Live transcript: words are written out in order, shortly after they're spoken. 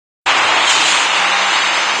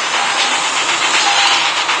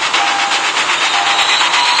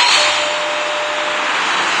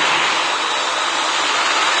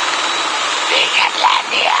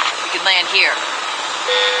here.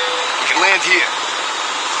 We can land here.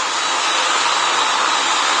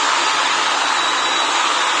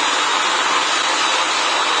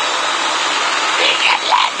 We can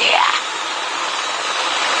land here.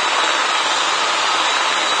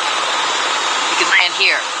 We can land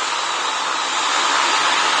here.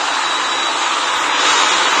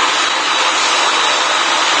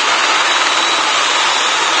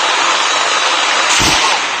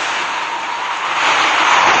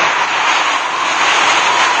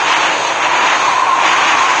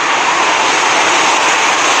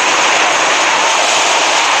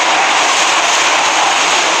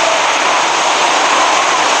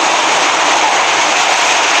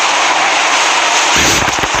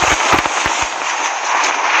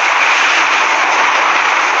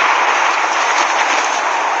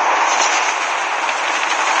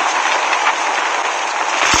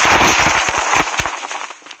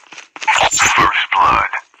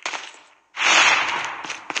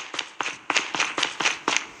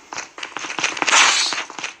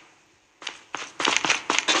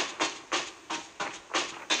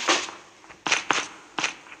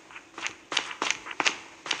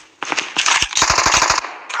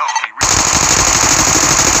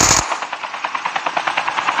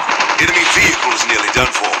 Enemy vehicle is nearly done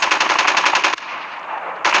for.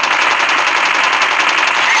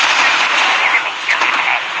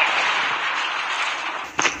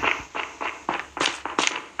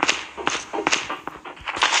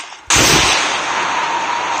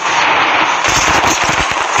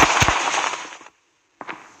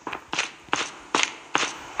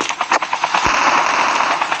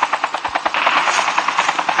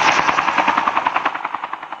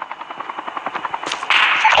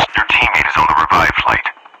 Your teammate is on the revive flight.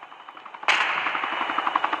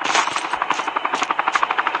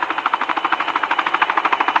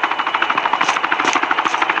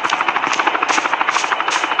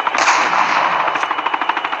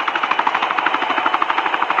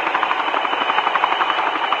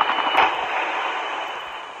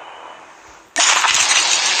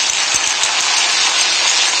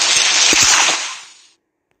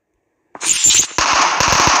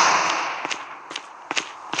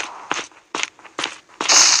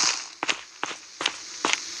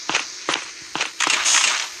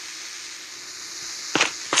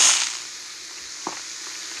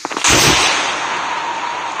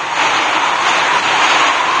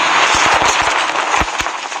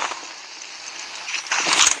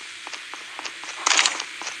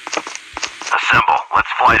 Assemble.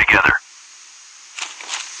 Let's fly together.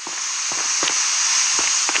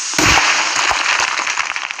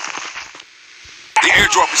 The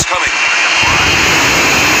airdrop is coming.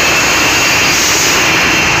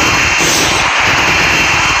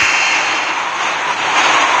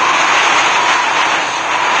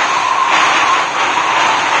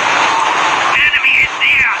 Enemy is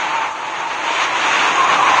near!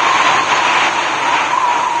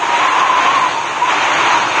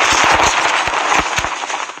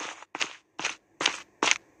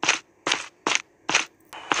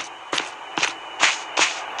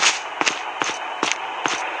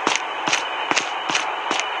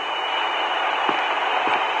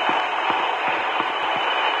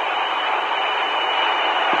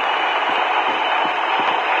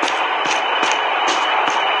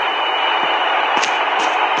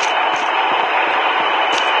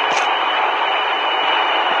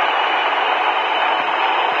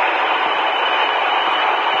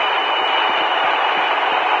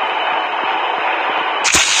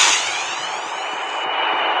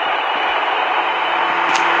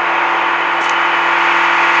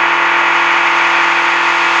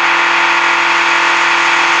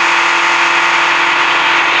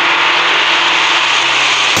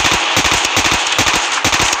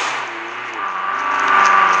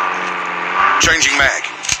 Changing mag.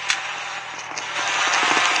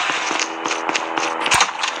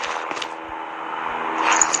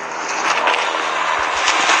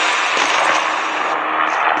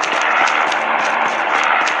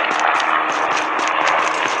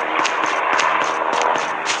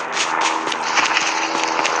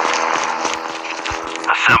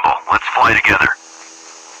 Assemble. Let's fly together.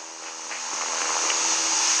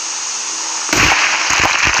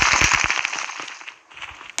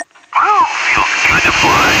 Woo! Feels good to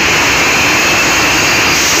fly.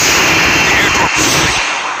 The airdrop is coming.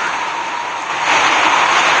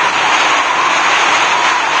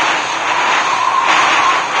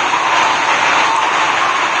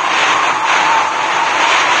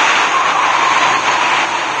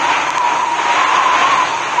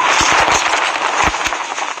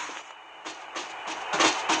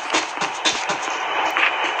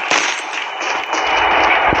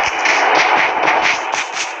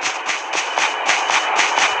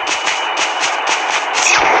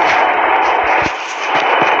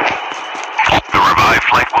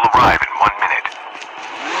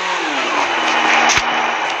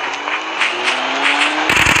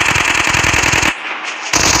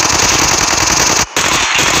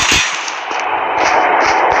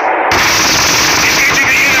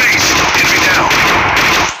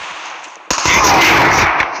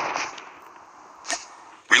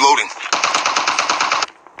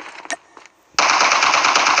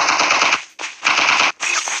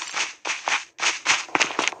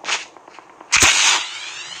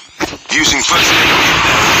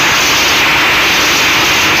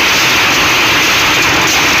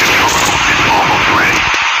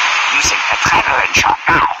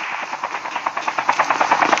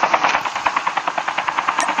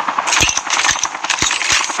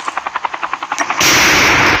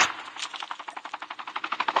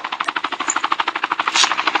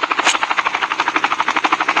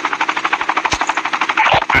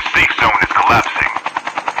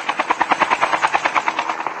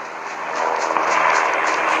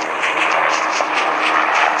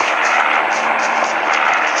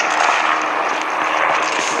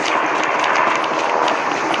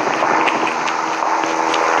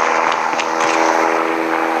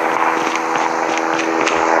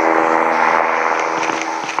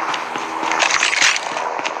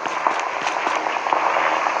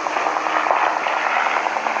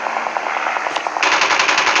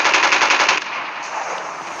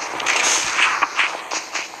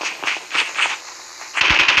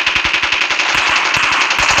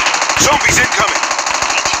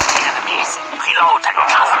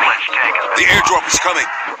 The airdrop is coming.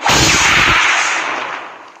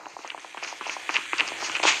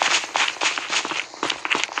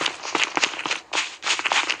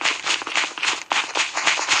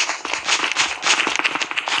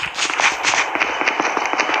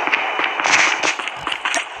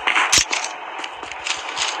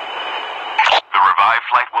 The revived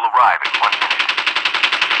flight will arrive in 1 minute.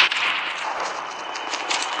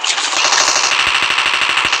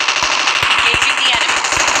 Engaging the enemy.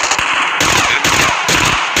 Reloading pillow.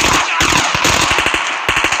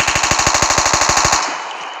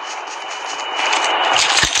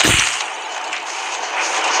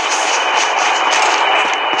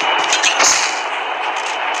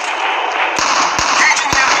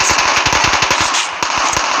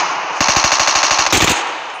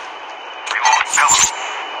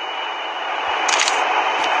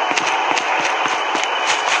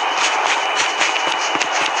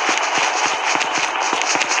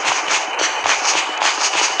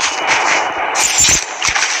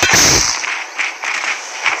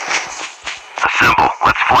 Assemble.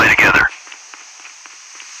 Let's fly together.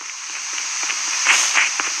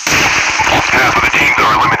 Half of the teams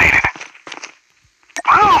are eliminated.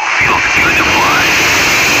 Woo! Feels good to fly.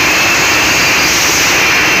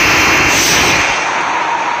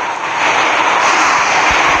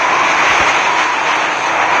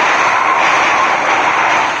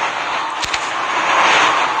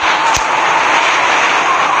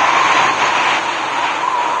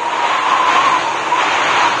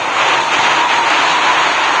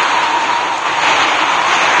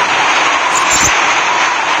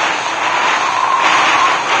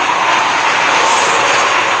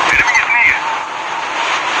 Enemy is near.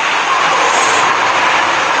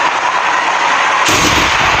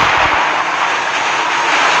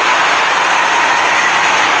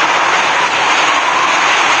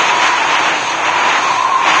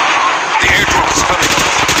 The airdrop is coming.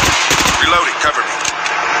 Reloading, cover me.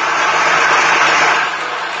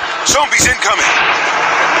 Zombies incoming.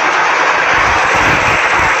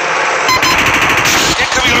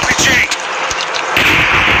 Incoming RPG.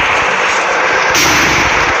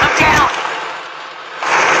 I'm down.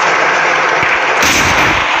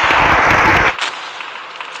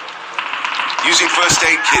 Using first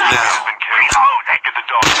aid kit now. Been killed. Oh, take the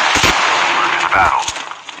dog. Return to the battle.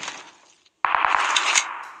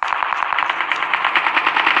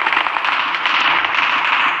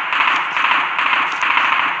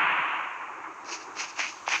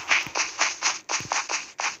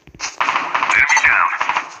 Enemy down.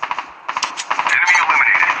 Enemy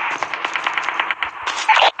eliminated.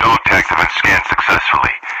 Dog tags have been scanned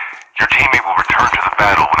successfully. Your teammate will return to the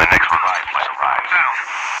battle when the next revive flight arrives. Down.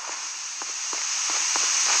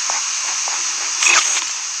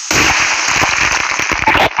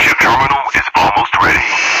 Chip terminal is almost ready.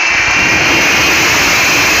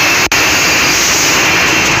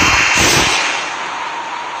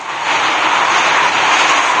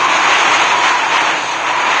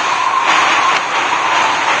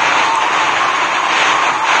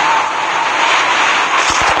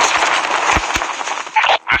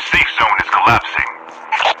 The safe zone is collapsing.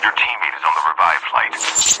 Your teammate is on the revive flight.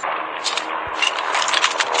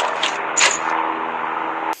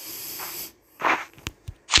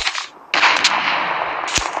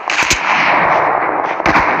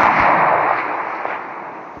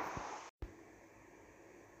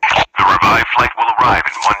 The revive flight will arrive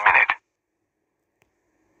in 1 minute.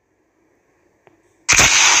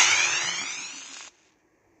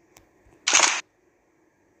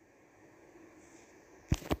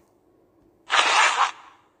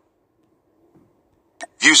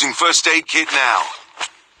 Using first aid kit now.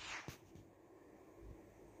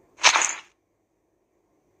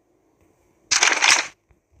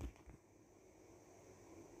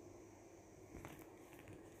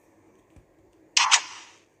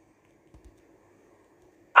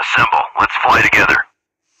 Assemble. Let's fly together.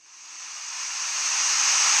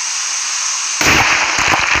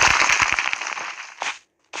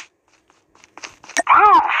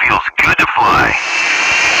 Woo! Feels good to fly.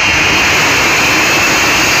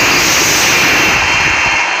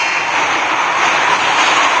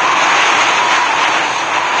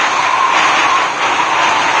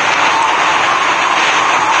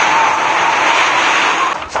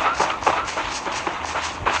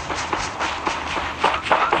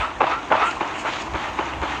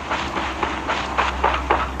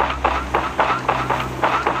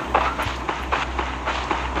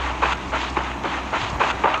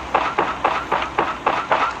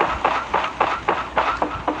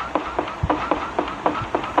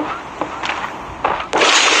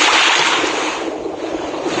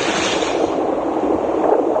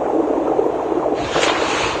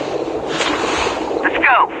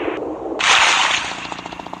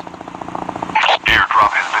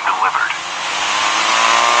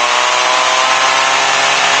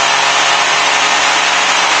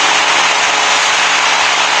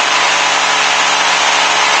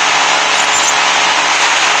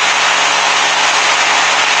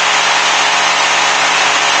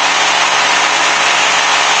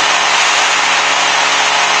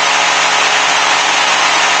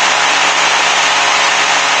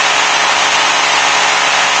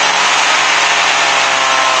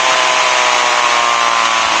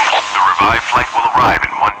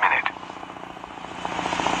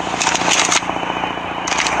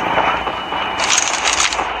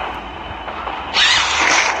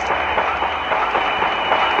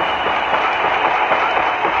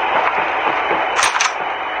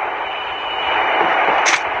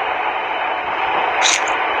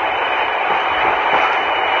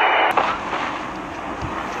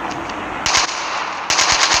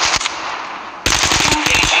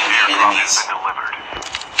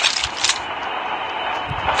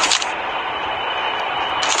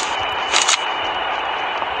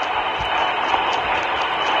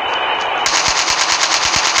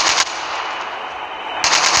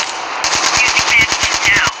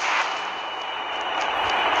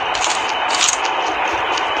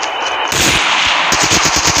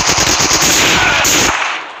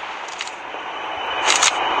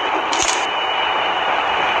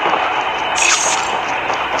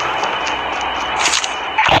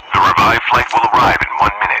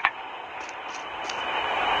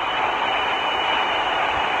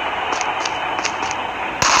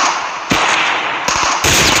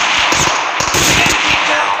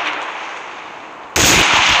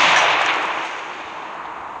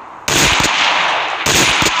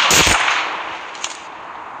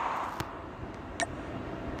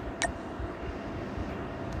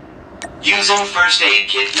 Using first aid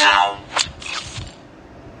kit now.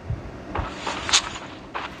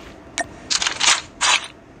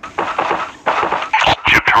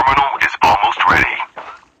 Chip terminal is almost ready.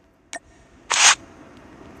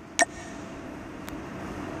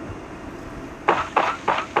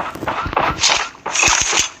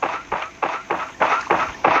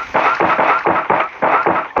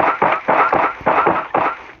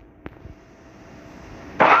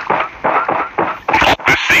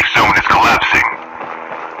 The safe zone is collapsing.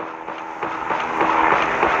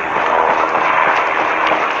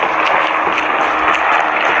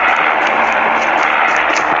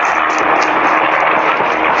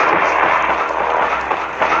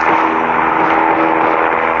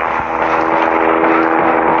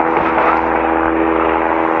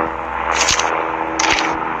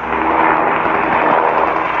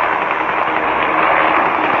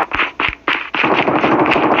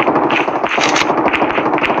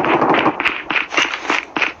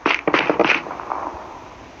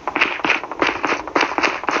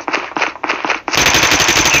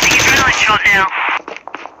 Shot now.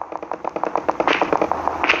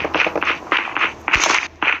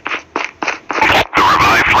 The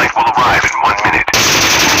revived flight will arrive in 1 minute.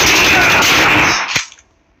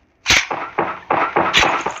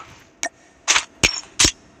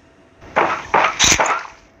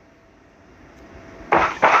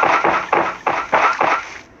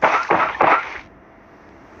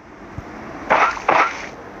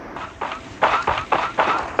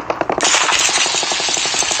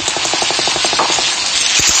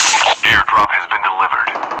 Airdrop has been delivered.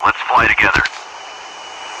 Let's fly together.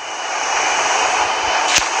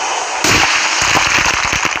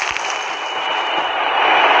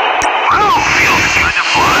 Whew, feels good to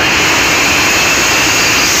fly.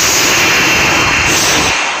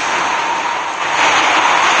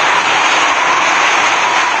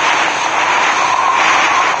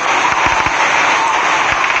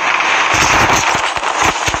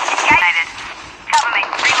 Ignited. Cover me.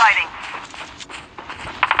 Reloading.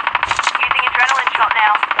 Using adrenaline shot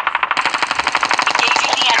now.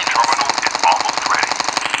 Engaging the enemy. Terminal is almost ready.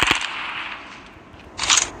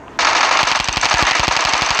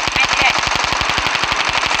 Mid hit.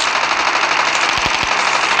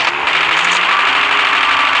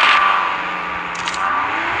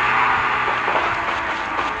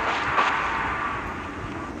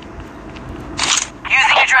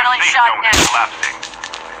 Using adrenaline Safe shot zone is now. collapsing.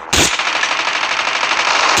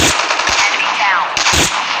 Enemy down.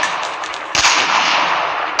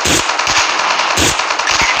 Enemy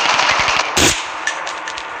eliminated.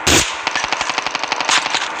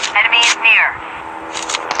 Enemy is near.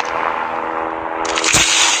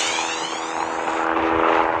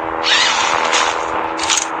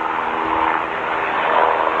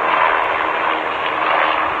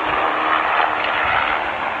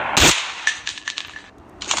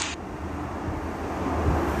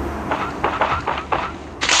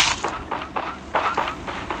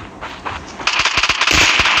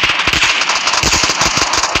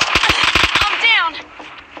 I'm down.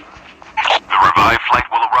 The revived flight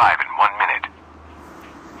will arrive in 1 minute.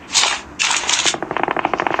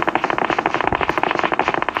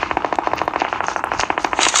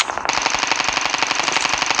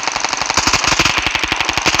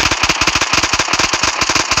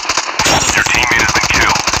 Your teammate has been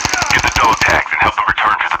killed. Get the dog tags and help them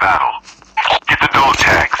return to the battle. Get the dog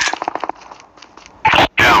tags.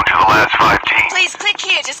 Down to the last 5 teams. Please click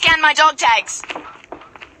here to scan my dog tags.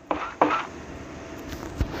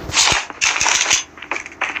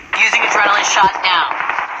 Using adrenaline shot now.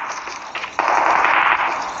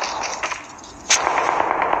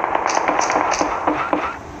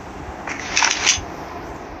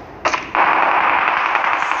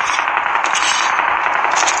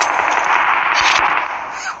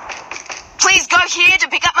 Please go here to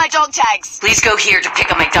pick up my dog tags. Please go here to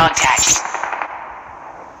pick up my dog tags.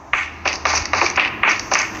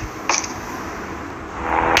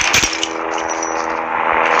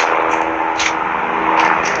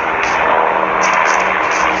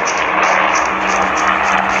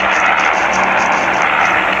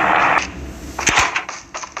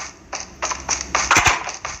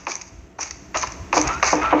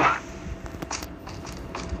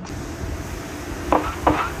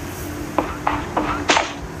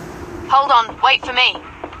 Hold on, wait for me.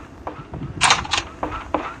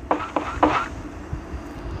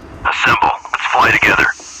 Assemble. Let's fly together.